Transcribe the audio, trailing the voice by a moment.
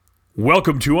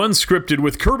Welcome to Unscripted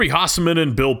with Kirby Hasseman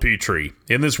and Bill Petrie.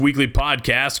 In this weekly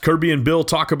podcast, Kirby and Bill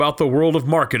talk about the world of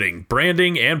marketing,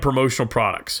 branding, and promotional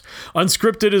products.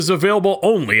 Unscripted is available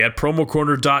only at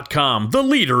promocorner.com, the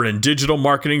leader in digital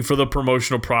marketing for the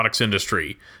promotional products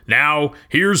industry. Now,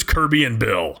 here's Kirby and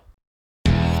Bill.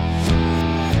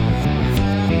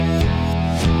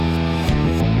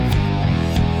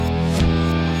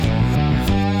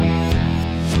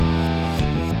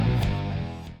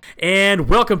 And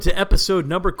welcome to episode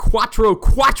number quattro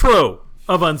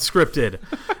of Unscripted.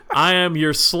 I am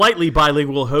your slightly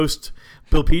bilingual host,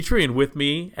 Bill Petrie, and with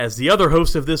me as the other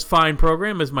host of this fine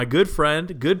program is my good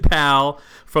friend, good pal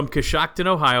from Coshocton,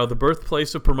 Ohio, the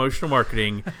birthplace of promotional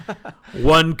marketing,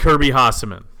 one Kirby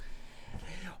Hasseman.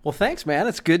 Well, thanks, man.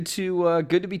 It's good to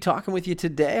be talking with you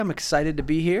today. I'm excited to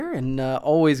be here, and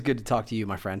always good to talk to you,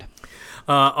 my friend.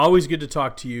 Always good to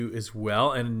talk to you as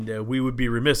well, and we would be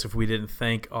remiss if we didn't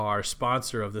thank our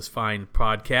sponsor of this fine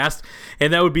podcast,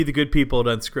 and that would be the good people at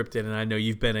Unscripted. And I know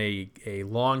you've been a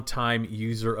long-time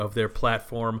user of their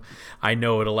platform. I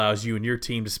know it allows you and your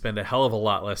team to spend a hell of a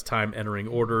lot less time entering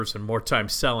orders and more time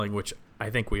selling, which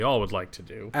I think we all would like to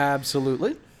do.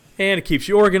 Absolutely. And it keeps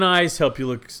you organized,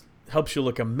 helps you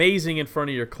look amazing in front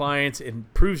of your clients, it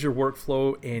improves your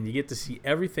workflow, and you get to see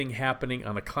everything happening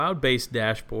on a cloud-based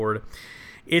dashboard.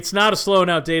 It's not a slow and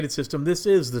outdated system. This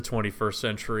is the 21st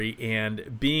century,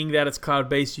 and being that it's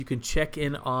cloud-based, you can check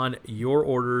in on your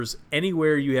orders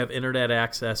anywhere you have internet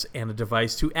access and a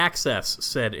device to access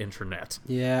said intranet.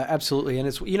 Yeah, absolutely. And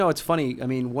it's funny. I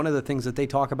mean, one of the things that they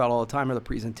talk about all the time are the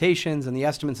presentations and the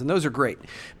estimates, and those are great.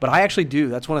 But I actually do.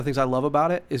 That's one of the things I love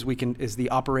about it is the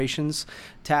operations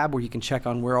tab where you can check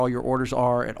on where all your orders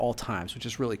are at all times, which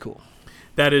is really cool.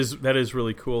 That is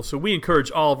really cool. So we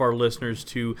encourage all of our listeners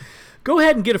to go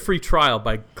ahead and get a free trial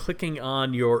by clicking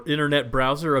on your internet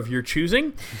browser of your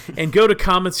choosing and go to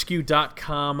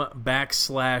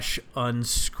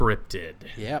commonsku.com/unscripted.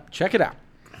 Yep, check it out.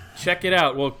 Check it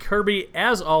out. Well, Kirby,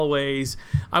 as always,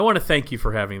 I want to thank you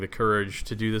for having the courage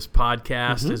to do this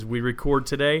podcast as we record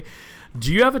today.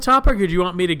 Do you have a topic, or do you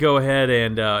want me to go ahead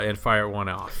and fire one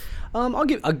off? I'll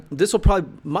give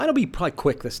mine will be probably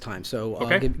quick this time, so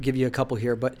I'll give you a couple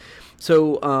here. But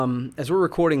so as we're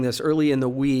recording this early in the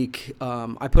week,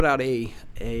 I put out a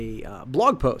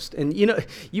blog post, and you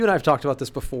and I have talked about this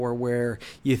before, where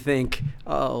you think,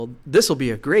 oh, this will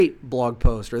be a great blog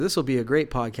post or this will be a great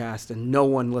podcast, and no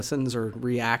one listens or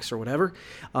reacts or whatever.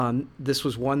 This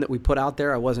was one that we put out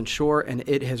there. I wasn't sure, and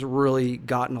it has really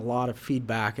gotten a lot of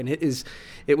feedback, and it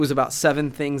was about 7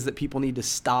 things that people need to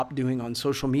stop doing on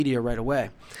social media right away.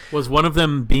 Was one of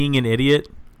them being an idiot?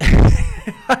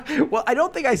 Well, I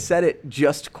don't think I said it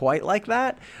just quite like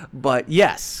that, but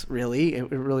yes, really, it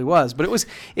really was. But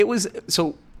it was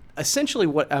so essentially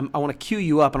what I want to cue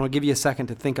you up, and I'll give you a second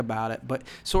to think about it, but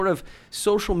sort of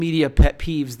social media pet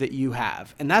peeves that you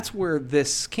have. And that's where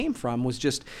this came from, was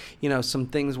just, some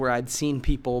things where I'd seen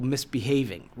people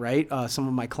misbehaving, right? Some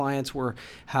of my clients were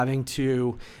having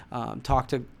to talk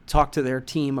to their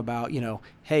team about,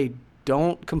 hey,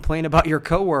 don't complain about your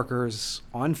coworkers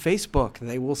on Facebook.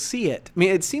 They will see it. I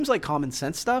mean, it seems like common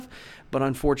sense stuff, but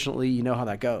unfortunately, you know how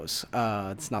that goes.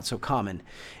 It's not so common.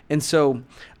 And so,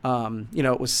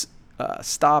 it was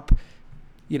stop,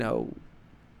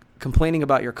 complaining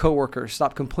about your coworkers.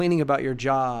 Stop complaining about your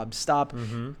job. Stop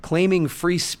claiming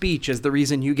free speech as the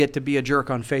reason you get to be a jerk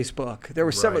on Facebook.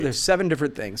 There's 7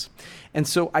 different things. And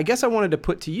so I guess I wanted to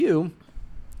put to you,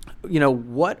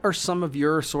 what are some of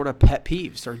your sort of pet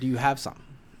peeves, or do you have some?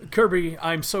 Kirby,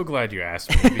 I'm so glad you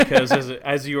asked me, because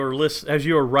as you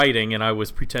were writing and I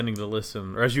was pretending to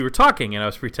listen, or as you were talking and I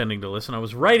was pretending to listen, I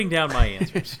was writing down my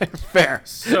answers. Fair.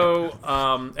 So,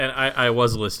 and I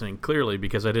was listening clearly,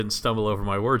 because I didn't stumble over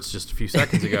my words just a few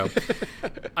seconds ago.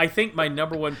 I think my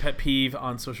number one pet peeve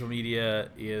on social media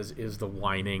is the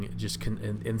whining, just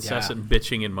incessant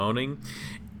bitching and moaning.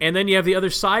 And then you have the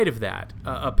other side of that.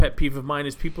 A pet peeve of mine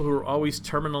is people who are always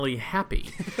terminally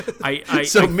happy.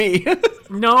 Me.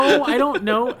 No, I don't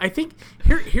know. I think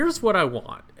here's what I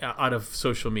want out of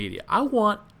social media. I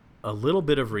want a little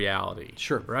bit of reality.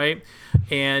 Sure. Right?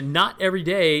 And not every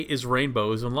day is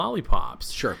rainbows and lollipops.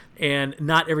 Sure. And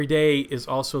not every day is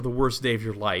also the worst day of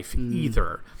your life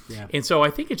either. Yeah. And so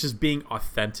I think it's just being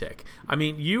authentic. I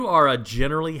mean, you are a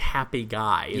generally happy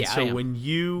guy. And yeah, so when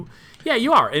you... Yeah,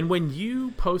 you are. And when you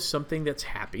post something that's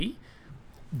happy,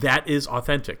 that is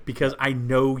authentic, because I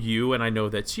know you and I know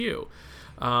that's you.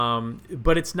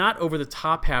 But it's not over the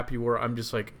top happy where I'm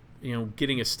just like,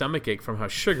 getting a stomach ache from how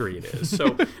sugary it is.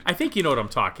 So I think you know what I'm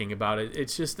talking about.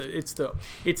 It's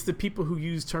the people who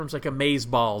use terms like amaze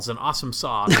balls and awesome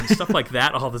sauce and stuff like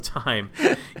that all the time.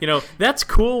 That's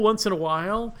cool once in a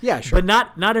while. Yeah, sure. But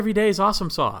not every day is awesome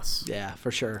sauce. Yeah,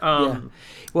 for sure. Yeah.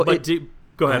 Well,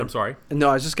 go ahead. I'm sorry. No,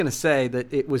 I was just going to say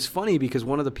that it was funny because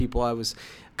one of the people I was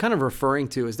kind of referring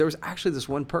to is there was actually this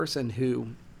one person who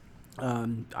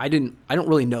I don't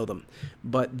really know them,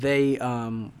 but they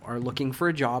are looking for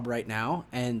a job right now,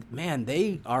 and man,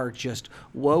 they are just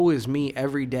woe is me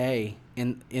every day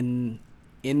in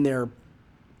their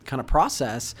kind of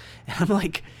process, and I'm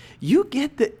like, you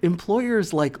get that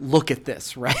employers look at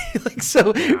this, right?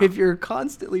 If you're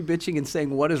constantly bitching and saying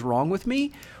what is wrong with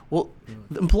me, well,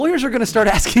 the employers are going to start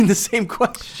asking the same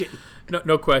question.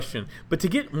 No question. But to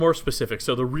get more specific,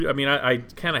 so I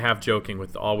kind of half joking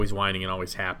with always whining and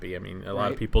always happy. I mean, a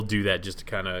lot of people do that just to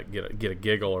kind of get a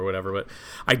giggle or whatever. But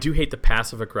I do hate the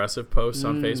passive aggressive posts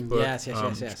on Facebook.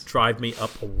 Yes. Drive me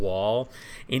up a wall.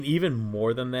 And even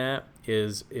more than that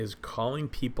is calling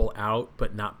people out,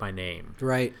 but not by name.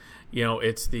 Right.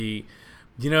 It's the.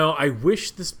 I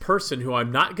wish this person who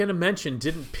I'm not going to mention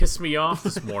didn't piss me off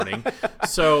this morning.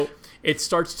 So it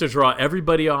starts to draw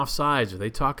everybody off sides. Are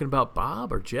they talking about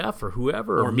Bob or Jeff or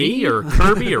whoever or me or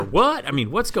Kirby or what? I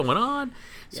mean, what's going on?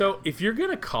 Yeah. So if you're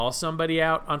going to call somebody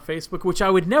out on Facebook, which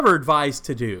I would never advise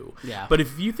to do, but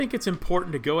if you think it's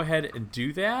important to go ahead and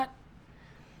do that,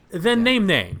 then name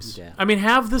names. Yeah. I mean,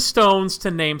 have the stones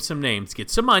to name some names. Get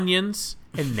some onions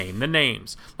and name the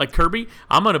names. Like Kirby,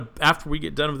 after we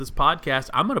get done with this podcast,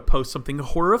 I'm gonna post something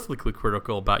horrifically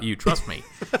critical about you. Trust me.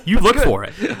 You look for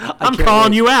it. I'm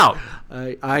calling you out.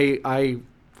 I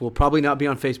will probably not be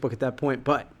on Facebook at that point,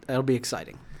 but that'll be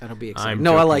exciting. I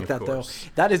like that though.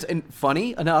 That is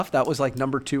funny enough. That was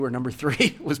number 2 or number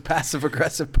 3 was passive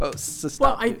aggressive posts.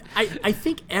 Well, I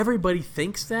think everybody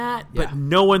thinks that, but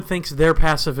no one thinks they're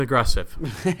passive aggressive.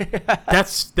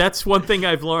 That's one thing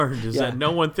I've learned is that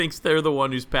no one thinks they're the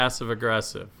one who's passive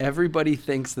aggressive. Everybody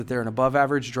thinks that they're an above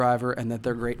average driver and that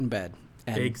they're great in bed.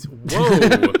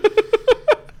 Whoa.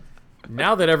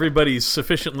 Now that everybody's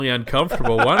sufficiently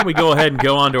uncomfortable, why don't we go ahead and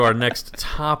go on to our next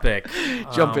topic?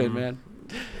 Jump in, man.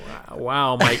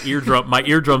 Wow, my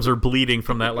eardrums are bleeding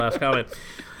from that last comment.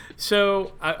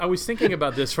 So I was thinking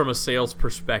about this from a sales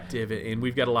perspective, and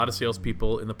we've got a lot of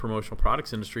salespeople in the promotional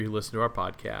products industry who listen to our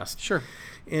podcast. Sure.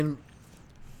 And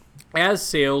as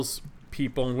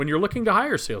salespeople, and when you're looking to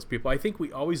hire salespeople, I think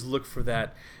we always look for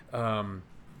that.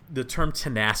 The term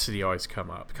tenacity always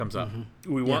comes up.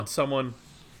 Mm-hmm. We want someone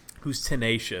who's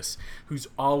tenacious, who's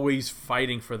always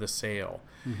fighting for the sale.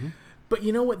 Mm-hmm. But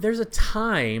you know what? There's a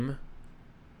time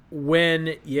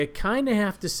when you kind of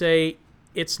have to say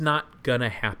it's not going to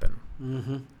happen.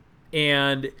 Mm-hmm.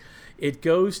 And it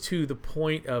goes to the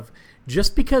point of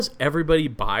just because everybody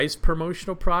buys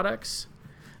promotional products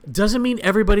doesn't mean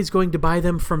everybody's going to buy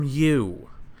them from you.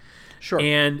 Sure.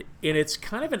 And it's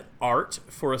kind of an art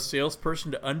for a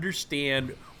salesperson to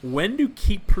understand when to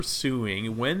keep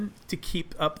pursuing, when to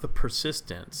keep up the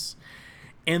persistence,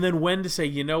 and then when to say,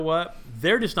 you know what,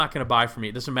 they're just not going to buy from me.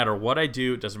 It doesn't matter what I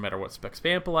do. It doesn't matter what spec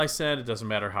sample I send. It doesn't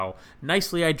matter how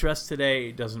nicely I dress today.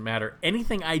 It doesn't matter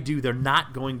anything I do. They're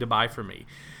not going to buy from me.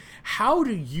 How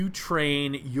do you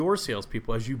train your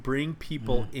salespeople as you bring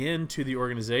people into the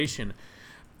organization?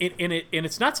 And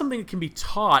it's not something that can be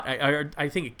taught. I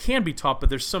think it can be taught, but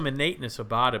there's some innateness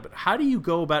about it. But how do you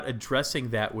go about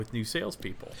addressing that with new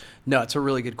salespeople? No, it's a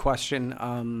really good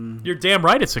question. You're damn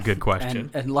right it's a good question.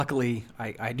 And luckily,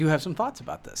 I do have some thoughts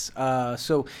about this.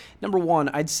 So, number one,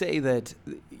 I'd say that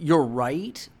you're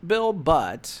right, Bill,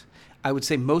 but I would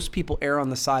say most people err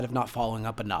on the side of not following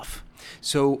up enough.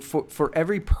 So for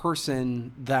every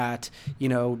person that,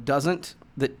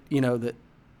 that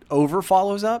over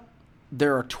follows up,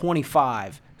 there are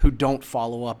 25 who don't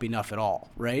follow up enough at all,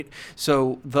 right?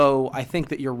 So though I think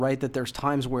that you're right that there's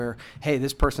times where, hey,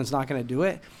 this person's not going to do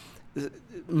it,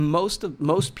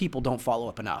 most people don't follow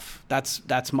up enough.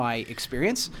 That's my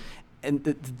experience. And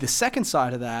the second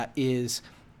side of that is,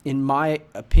 in my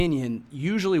opinion,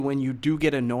 usually when you do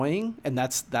get annoying, and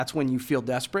that's when you feel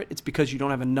desperate, it's because you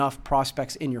don't have enough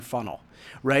prospects in your funnel,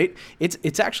 right?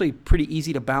 It's actually pretty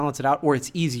easy to balance it out, or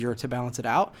it's easier to balance it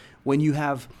out when you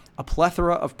have a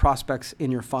plethora of prospects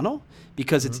in your funnel,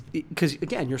 because because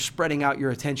again, you're spreading out your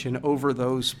attention over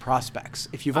those prospects.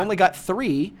 If you've only got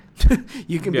 3,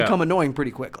 you can become annoying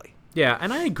pretty quickly. Yeah,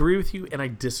 and I agree with you, and I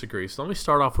disagree. So let me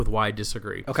start off with why I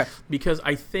disagree. Okay. Because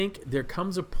I think there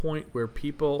comes a point where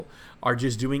people are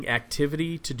just doing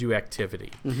activity to do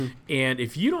activity. And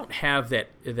if you don't have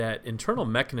that internal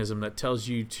mechanism that tells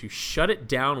you to shut it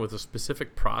down with a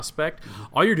specific prospect,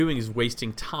 all you're doing is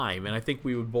wasting time. And I think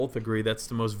we would both agree that's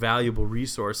the most valuable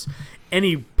resource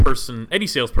any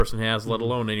salesperson has, let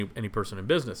alone any person in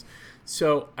business.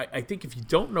 So I think if you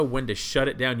don't know when to shut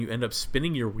it down, you end up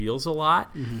spinning your wheels a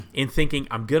lot and thinking,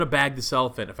 I'm going to bag this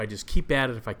elephant. If I just keep at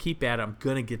it, I'm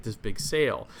going to get this big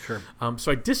sale. Sure.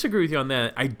 So I disagree with you on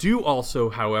that. I do also,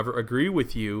 however, agree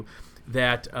with you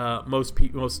that most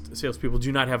salespeople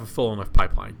do not have a full enough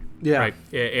pipeline. Yeah.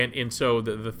 Right. And so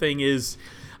the thing is,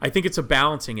 I think it's a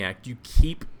balancing act. You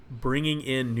keep bringing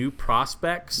in new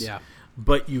prospects,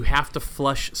 but you have to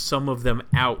flush some of them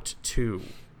out too.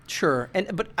 Sure,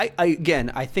 but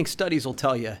I think studies will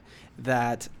tell you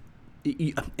that,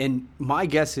 and my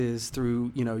guess is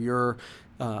through your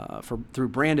through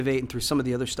Brandivate and through some of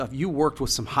the other stuff, you worked with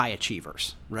some high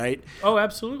achievers, right? Oh,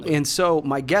 absolutely. And so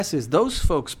my guess is those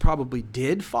folks probably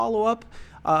did follow up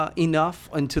enough,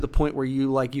 and to the point where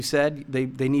like you said,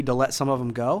 they need to let some of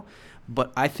them go.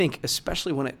 But I think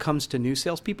especially when it comes to new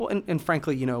salespeople, and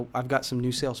frankly, I've got some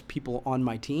new salespeople on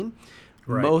my team.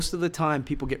 Right. Most of the time,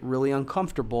 people get really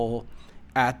uncomfortable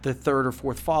at the third or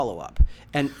fourth follow-up.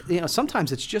 And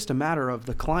sometimes it's just a matter of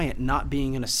the client not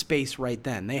being in a space right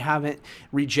then. They haven't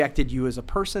rejected you as a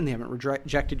person. They haven't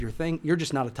rejected your thing. You're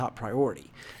just not a top priority.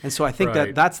 And so I think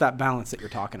that's that balance that you're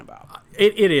talking about.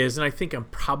 It is, and I think I'm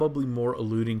probably more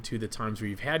alluding to the times where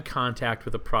you've had contact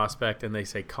with a prospect and they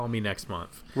say, call me next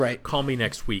month. Right. Call me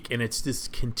next week. And it's this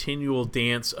continual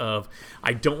dance of,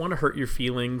 I don't want to hurt your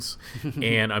feelings,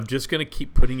 and I'm just going to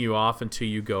keep putting you off until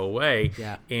you go away.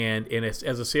 Yeah. And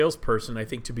as a salesperson, I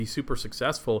think to be super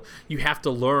successful, you have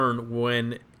to learn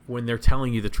when they're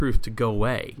telling you the truth to go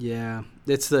away. Yeah.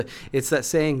 It's that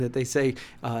saying that they say,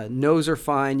 no's are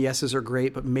fine, yeses are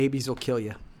great, but maybes will kill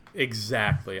you.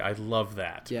 Exactly. I love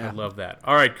that. Yeah. I love that.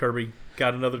 All right, Kirby,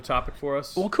 got another topic for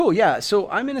us? Well, cool. Yeah. So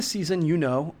I'm in a season,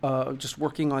 just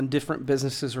working on different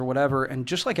businesses or whatever. And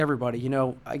just like everybody,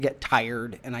 I get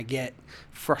tired and I get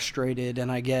frustrated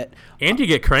and you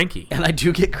get cranky. And I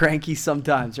do get cranky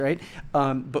sometimes, right?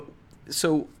 But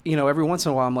so, every once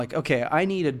in a while I'm like, okay, I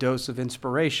need a dose of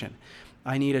inspiration.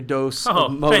 I need a dose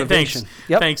of motivation.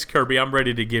 Thanks, Kirby. I'm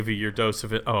ready to give you your dose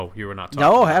of it. Oh, you were not talking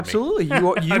No, about absolutely. me.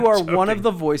 You are one of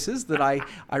the voices that I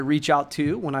reach out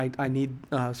to when I need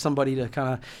somebody to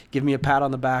kind of give me a pat on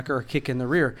the back or a kick in the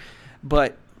rear.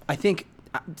 But I think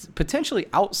potentially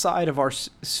outside of our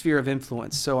sphere of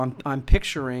influence. So I'm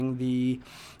picturing the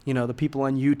people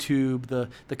on YouTube,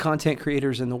 the content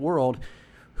creators in the world.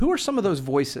 Who are some of those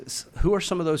voices? Who are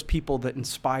some of those people that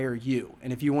inspire you?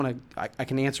 And if you want to, I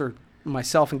can answer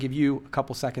myself and give you a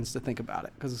couple seconds to think about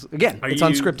it, because again, it's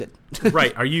unscripted.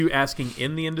 Right. Are you asking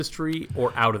in the industry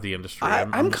or out of the industry?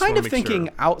 I'm kind of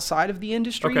thinking outside of the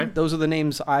industry. Okay. Those are the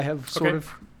names I have sort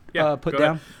of put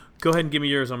down. Go ahead and give me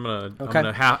yours. I'm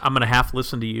gonna half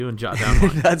listen to you and jot down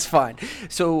mine. That's fine.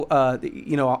 So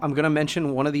I'm gonna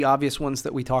mention one of the obvious ones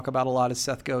that we talk about a lot is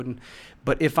Seth Godin.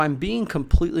 But if I'm being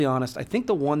completely honest, I think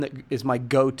the one that is my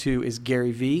go-to is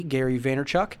Gary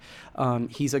Vaynerchuk.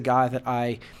 He's a guy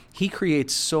that he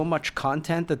creates so much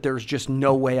content that there's just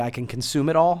no way I can consume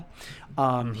it all.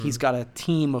 He's got a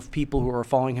team of people who are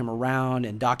following him around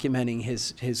and documenting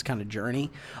his kind of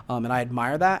journey. And I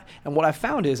admire that. And what I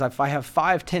found is if I have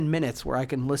 5-10 minutes where I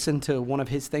can listen to one of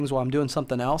his things while I'm doing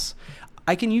something else,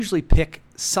 I can usually pick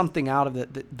something out of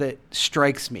it that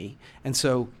strikes me. And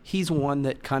so he's one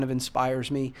that kind of inspires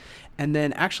me. And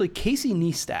then actually Casey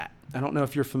Neistat. I don't know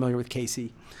if you're familiar with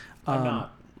Casey. I'm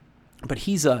not. But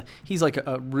he's like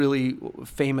a really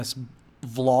famous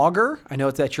vlogger. I know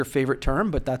that's your favorite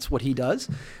term, but that's what he does.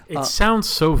 It sounds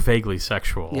so vaguely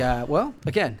sexual. Yeah. Well,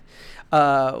 again,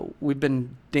 we've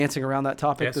been dancing around that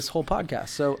topic this whole podcast.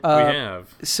 So we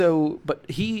have. So, but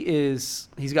he's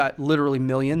got literally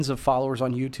millions of followers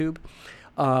on YouTube,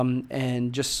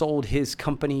 and just sold his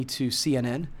company to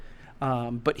CNN.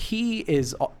 But he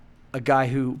is a guy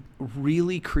who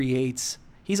really creates.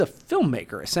 He's a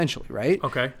filmmaker, essentially, right?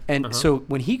 Okay. And so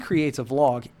when he creates a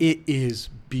vlog, it is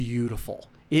beautiful.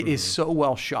 It is so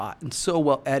well shot and so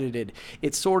well edited.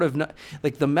 It's sort of not,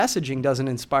 like the messaging doesn't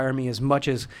inspire me as much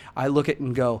as I look at it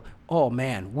and go, oh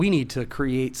man, we need to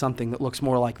create something that looks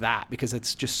more like that because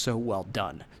it's just so well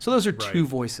done. So those are two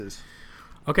voices.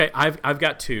 Okay, I've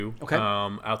got two. Okay.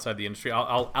 Outside the industry,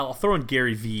 I'll throw in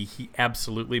Gary Vee. He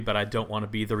absolutely, but I don't want to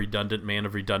be the redundant man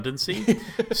of redundancy.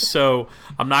 So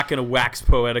I'm not going to wax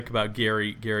poetic about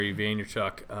Gary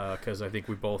Vaynerchuk because I think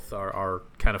we both are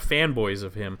kind of fanboys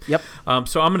of him. Yep.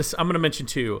 So I'm gonna mention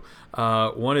two.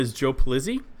 One is Joe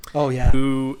Pulizzi. Oh yeah.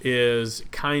 Who is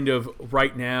kind of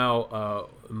right now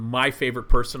my favorite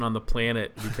person on the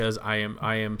planet because I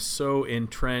am so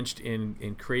entrenched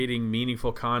in creating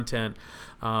meaningful content,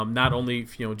 not only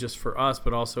just for us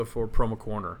but also for Promo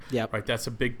Corner. Yep. Right. That's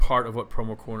a big part of what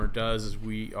Promo Corner does as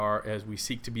we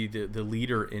seek to be the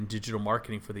leader in digital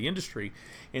marketing for the industry.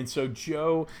 And so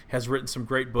Joe has written some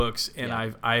great books,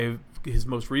 and his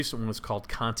most recent one was called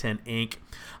Content Inc.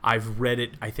 I've read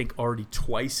it, I think, already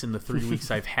twice in the 3 weeks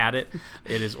I've had it.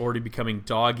 It is already becoming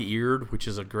dog-eared, which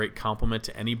is a great compliment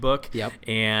to any book. Yep.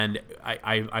 And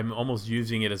I'm almost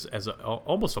using it as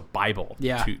almost a Bible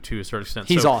to a certain extent.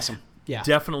 He's awesome. Yeah.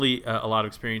 Definitely a lot of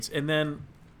experience. And then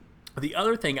the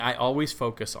other thing I always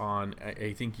focus on,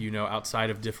 I think outside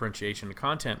of differentiation of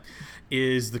content,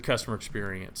 is the customer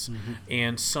experience. Mm-hmm.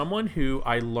 And someone who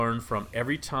I learn from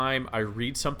every time I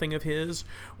read something of his,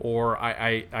 or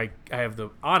I have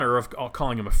the honor of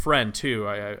calling him a friend too.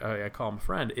 I call him a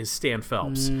friend, is Stan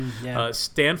Phelps.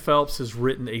 Stan Phelps has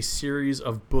written a series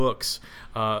of books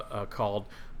called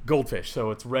Goldfish.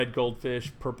 So it's red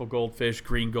goldfish, purple goldfish,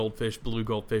 green goldfish, blue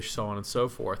goldfish, so on and so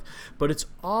forth. But it's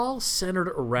all centered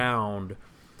around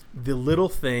the little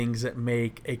things that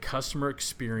make a customer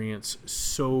experience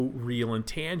so real and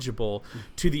tangible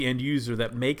to the end user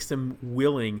that makes them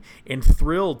willing and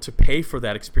thrilled to pay for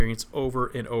that experience over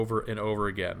and over and over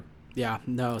again. Yeah,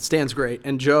 no, Stan's great.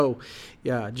 And Joe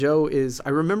is, I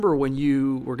remember when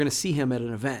you were going to see him at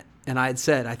an event, and I had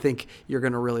said, I think you're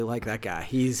going to really like that guy.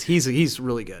 He's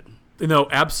really good. No,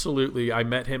 absolutely. I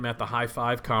met him at the High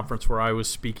Five conference where I was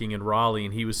speaking in Raleigh,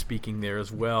 and he was speaking there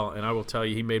as well. And I will tell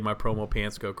you, he made my promo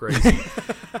pants go crazy.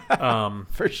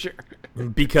 For sure.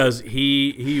 Because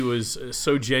he was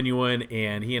so genuine,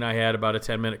 and he and I had about a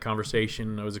 10-minute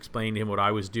conversation. I was explaining to him what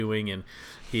I was doing, and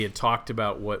he had talked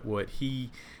about what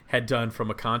he had done from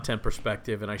a content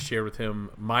perspective, and I shared with him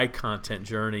my content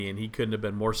journey, and he couldn't have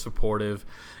been more supportive.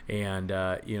 And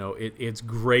it's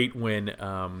great when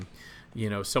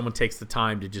someone takes the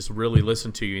time to just really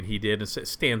listen to you, and he did. And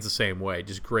Stan's the same way.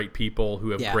 Just great people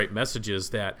who have great messages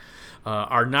that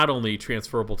are not only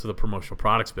transferable to the promotional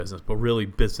products business, but really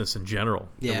business in general,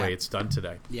 the way it's done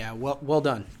today. Yeah, well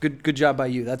done. Good job by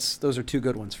you. Those are two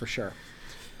good ones for sure.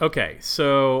 Okay,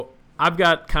 so I've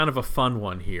got kind of a fun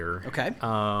one here. Okay.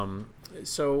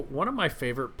 So one of my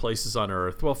favorite places on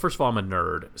earth, well, first of all, I'm a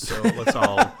nerd, so let's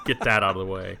all get that out of the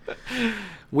way.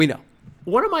 We know.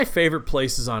 One of my favorite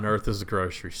places on earth is the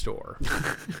grocery store.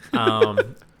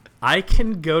 I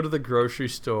can go to the grocery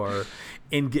store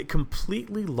and get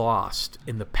completely lost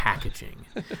in the packaging.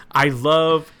 I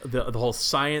love the whole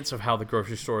science of how the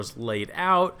grocery store is laid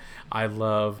out. I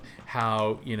love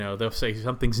how, they'll say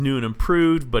something's new and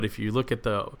improved, but if you look at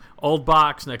the old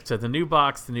box next to the new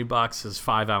box is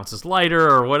 5 ounces lighter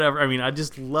or whatever. I mean, I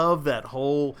just love that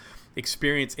whole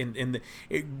experience, and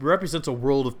it represents a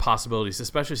world of possibilities,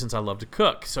 especially since I love to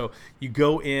cook. So you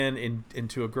go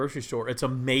into a grocery store, it's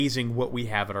amazing what we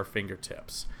have at our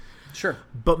fingertips. Sure.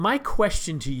 But my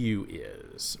question to you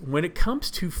is, when it comes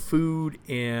to food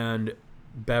and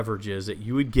beverages that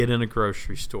you would get in a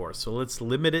grocery store, so let's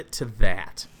limit it to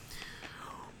that,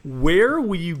 where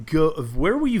will you go?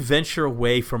 Where will you venture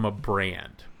away from a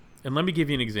brand? And let me give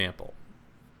you an example.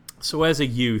 So as a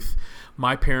youth,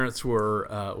 my parents were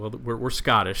we're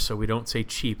Scottish, so we don't say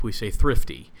cheap, we say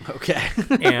thrifty. Okay.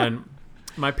 And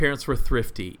my parents were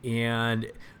thrifty,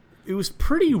 and it was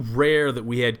pretty rare that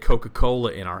we had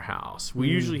Coca-Cola in our house. We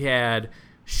usually had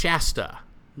Shasta.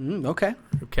 Okay.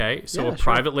 Okay, so a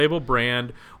private label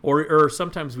brand, or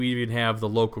sometimes we even have the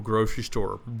local grocery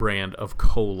store brand of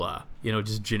cola,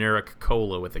 just generic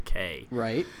cola with a K.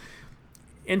 Right.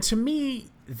 And to me,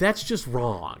 that's just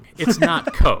wrong. It's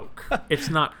not Coke. It's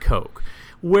not Coke.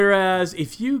 Whereas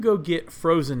if you go get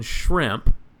frozen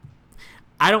shrimp,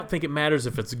 I don't think it matters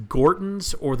if it's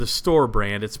Gorton's or the store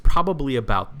brand. It's probably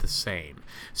about the same.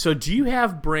 So do you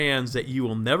have brands that you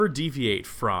will never deviate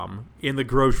from in the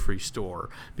grocery store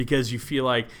because you feel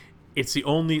like it's the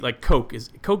only, like Coke is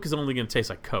only going to taste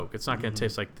like Coke. It's not going to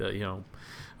taste like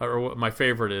or what my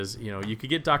favorite is, you could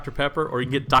get Dr. Pepper or you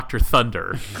can get Dr.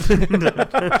 Thunder,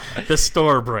 the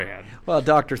store brand. Well,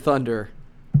 Dr. Thunder.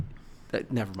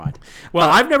 Never mind. Well,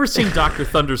 I've never seen Dr.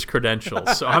 Thunder's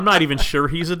credentials, so I'm not even sure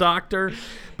he's a doctor.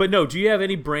 But no, do you have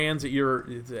any brands that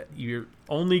you're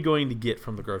only going to get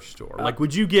from the grocery store? Like,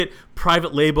 would you get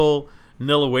private label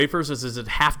Nilla wafers, or does it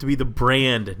have to be the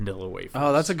brand Nilla wafers?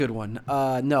 Oh, that's a good one.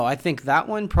 No, I think that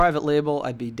one, private label,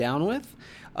 I'd be down with.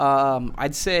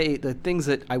 I'd say the things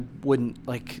that I wouldn't,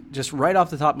 like, just right off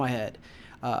the top of my head,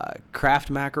 Kraft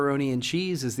macaroni and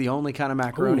cheese is the only kind of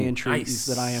macaroni and cheese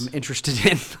that I am interested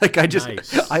in. Like,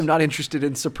 I'm not interested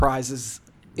in surprises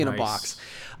in a box.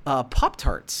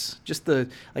 Pop-Tarts, just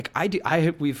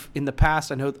we've in the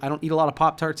past, I know I don't eat a lot of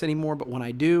Pop-Tarts anymore, but when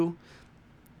I do,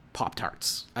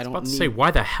 Pop-Tarts. I was about to say,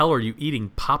 why the hell are you eating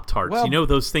Pop-Tarts? Well, you know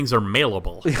those things are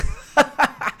mailable.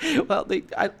 Well,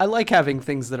 I like having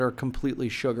things that are completely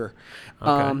sugar.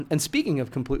 Okay. And speaking of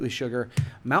completely sugar,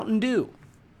 Mountain Dew.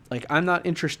 Like, I'm not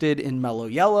interested in Mellow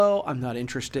Yellow. I'm not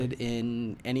interested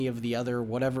in any of the other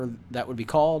whatever that would be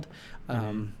called.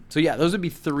 So, yeah, those would be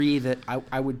three that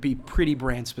I would be pretty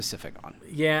brand specific on.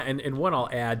 Yeah, and what I'll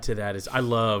add to that is I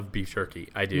love beef jerky.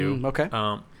 I do. Okay.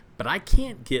 But I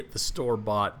can't get the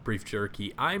store-bought beef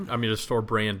jerky. The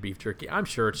store-brand beef jerky. I'm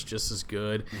sure it's just as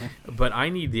good, but I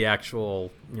need the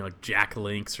actual, Jack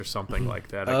Link's or something like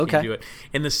that. I can't do it.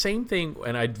 And the same thing,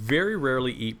 and I very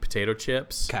rarely eat potato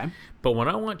chips. Okay. But when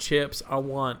I want chips, I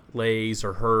want Lay's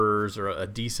or Hers or a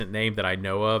decent name that I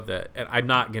know of. And I'm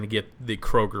not going to get the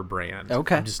Kroger brand.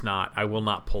 Okay. I'm just not. I will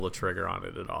not pull the trigger on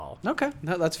it at all. Okay,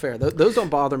 no, that's fair. Those don't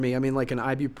bother me. I mean, like an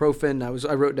ibuprofen,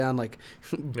 I wrote down like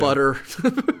butter.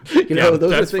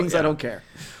 Those are things I don't care.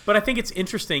 But I think it's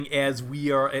interesting as we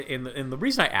are, and the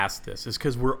reason I ask this is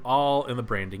because we're all in the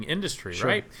branding industry,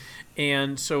 right?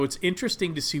 And so it's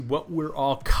interesting to see what we're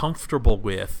all comfortable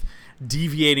with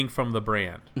deviating from the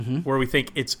brand, where we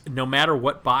think it's no matter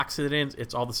what box it in,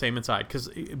 it's all the same inside. Because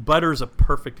butter's a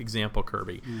perfect example,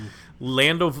 Kirby.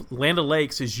 Land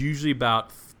O'Lakes is usually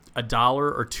about $1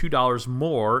 or $2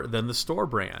 more than the store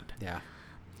brand. Yeah,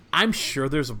 I'm sure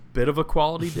there's a bit of a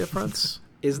quality difference.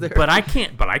 Is there? But I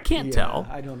can't tell.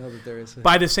 I don't know that there is.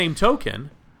 By the same token,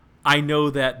 I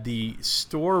know that the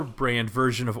store brand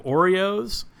version of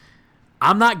Oreos,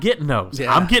 I'm not getting those.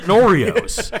 Yeah. I'm getting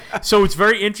Oreos. So it's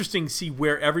very interesting to see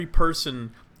where every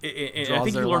person, and I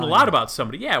think you learn a lot about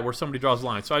somebody. Yeah, where somebody draws a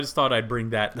line. So I just thought I'd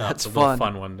bring that up. That's fun.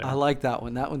 Fun one there. I like that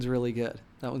one. That one's really good.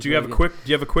 Do you have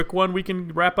a quick one we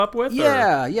can wrap up with?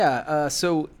 Yeah.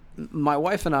 So my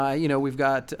wife and I, we've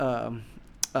got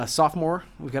a sophomore.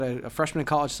 We've got a freshman in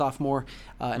college, sophomore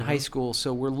in high school.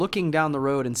 So we're looking down the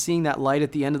road and seeing that light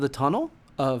at the end of the tunnel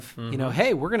of,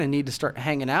 hey, we're going to need to start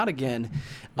hanging out again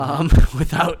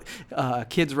without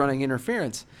kids running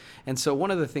interference. And so one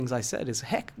of the things I said is,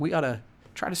 heck, we ought to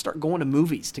try to start going to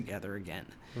movies together again.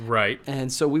 Right.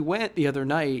 And so we went the other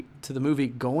night to the movie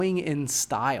Going in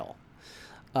Style.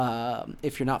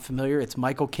 If you're not familiar, it's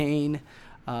Michael Caine,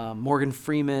 Morgan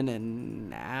Freeman,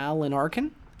 and Alan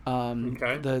Arkin.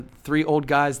 The three old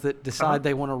guys that decide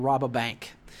they want to rob a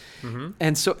bank.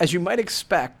 And so, as you might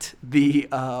expect, the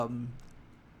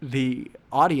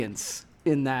audience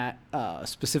in that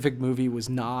specific movie was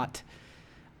not.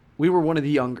 We were one of the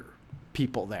younger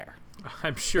people there.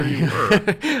 I'm sure you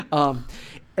were.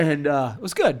 And it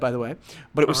was good, by the way.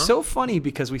 But it was so funny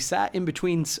because we sat in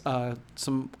between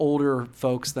some older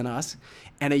folks than us,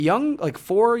 and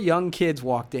four young kids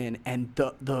walked in, and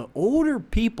the older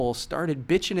people started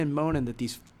bitching and moaning that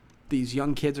these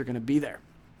young kids are going to be there.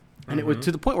 And it was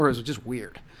to the point where it was just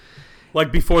weird. Like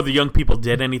before the young people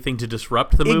did anything to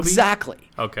disrupt the movie? Exactly.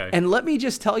 Okay. And let me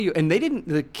just tell you, and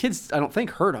the kids, I don't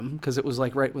think, heard them because it was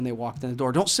like right when they walked in the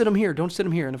door, don't sit them here.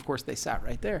 And of course they sat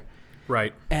right there.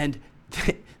 Right. And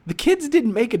the kids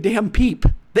didn't make a damn peep.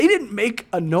 They didn't make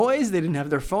a noise. They didn't have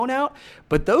their phone out.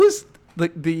 But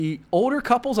the older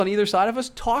couples on either side of us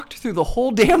talked through the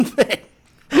whole damn thing.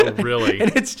 Oh, really?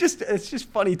 And it's just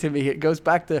funny to me. It goes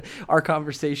back to our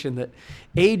conversation that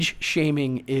age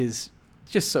shaming is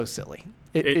just so silly.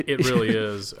 It really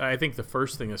is. I think the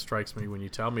first thing that strikes me when you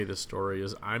tell me this story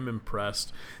is I'm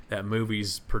impressed that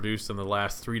movies produced in the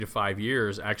last 3 to 5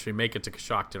 years actually make it to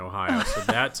Coshocton, Ohio. So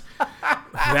that's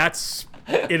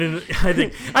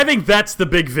I think that's the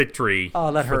big victory.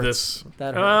 Oh, that for hurts. This.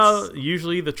 That hurts.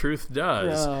 Usually the truth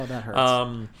does. Oh, that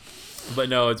hurts. But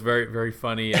no, it's very, very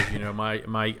funny. As you know,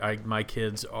 my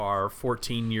kids are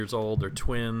 14 years old. They're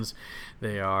twins.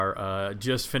 They are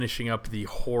just finishing up the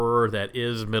horror that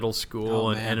is middle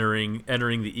school and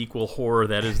entering the equal horror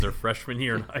that is their freshman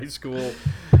year in high school.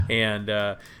 And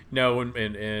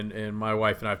and my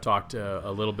wife and I've talked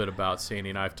a little bit about, Sandy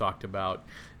and I've talked about,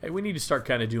 hey, we need to start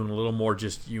kind of doing a little more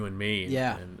just you and me,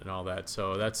 and all that.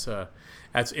 So that's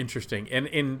That's interesting.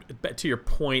 And to your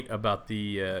point about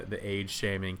the age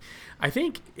shaming, I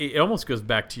think it almost goes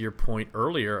back to your point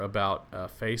earlier about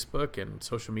Facebook and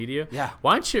social media. Yeah.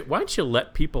 Why don't you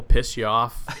let people piss you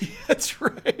off? That's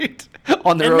right.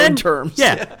 On their own terms.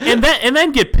 Yeah. and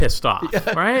then get pissed off,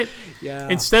 right? Yeah.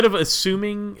 Instead of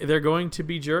assuming they're going to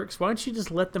be jerks, why don't you just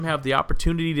let them have the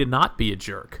opportunity to not be a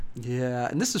jerk? Yeah,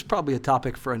 and this is probably a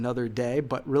topic for another day,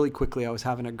 but really quickly, I was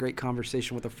having a great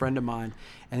conversation with a friend of mine,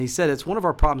 and he said it's one of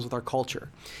our problems with our culture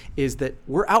is that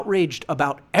we're outraged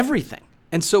about everything.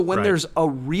 And so when there's a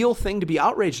real thing to be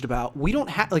outraged about, we don't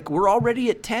have, like, we're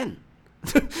already at 10.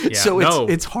 So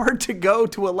it's hard to go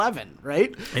to 11,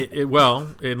 right? Well,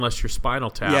 unless you're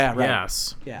Spinal Tap. Yeah, right.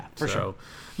 Yes. Yeah, for sure.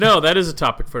 No, that is a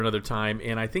topic for another time,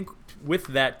 and I think with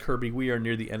that, Kirby, we are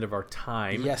near the end of our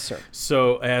time. Yes, sir.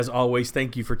 So, as always,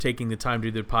 thank you for taking the time to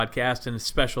do the podcast, and a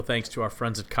special thanks to our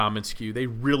friends at commonsku. They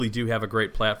really do have a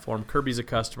great platform. Kirby's a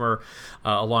customer,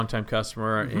 a longtime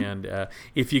customer, and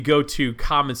if you go to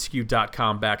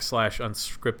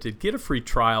commonsku.com/unscripted, get a free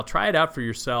trial. Try it out for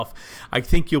yourself. I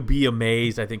think you'll be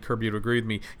amazed. I think Kirby would agree with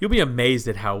me. You'll be amazed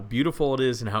at how beautiful it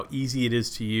is and how easy it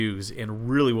is to use, and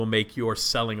really will make your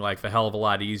selling life a hell of a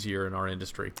lot easier in our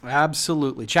industry.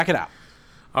 Absolutely. Check it out.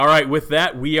 All right, with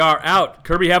that, we are out.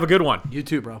 Kirby, have a good one. You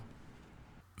too, bro.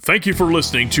 Thank you for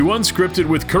listening to Unscripted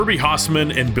with Kirby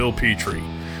Hasseman and Bill Petrie.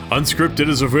 Unscripted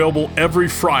is available every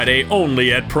Friday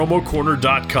only at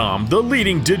promocorner.com, the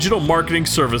leading digital marketing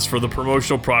service for the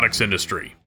promotional products industry.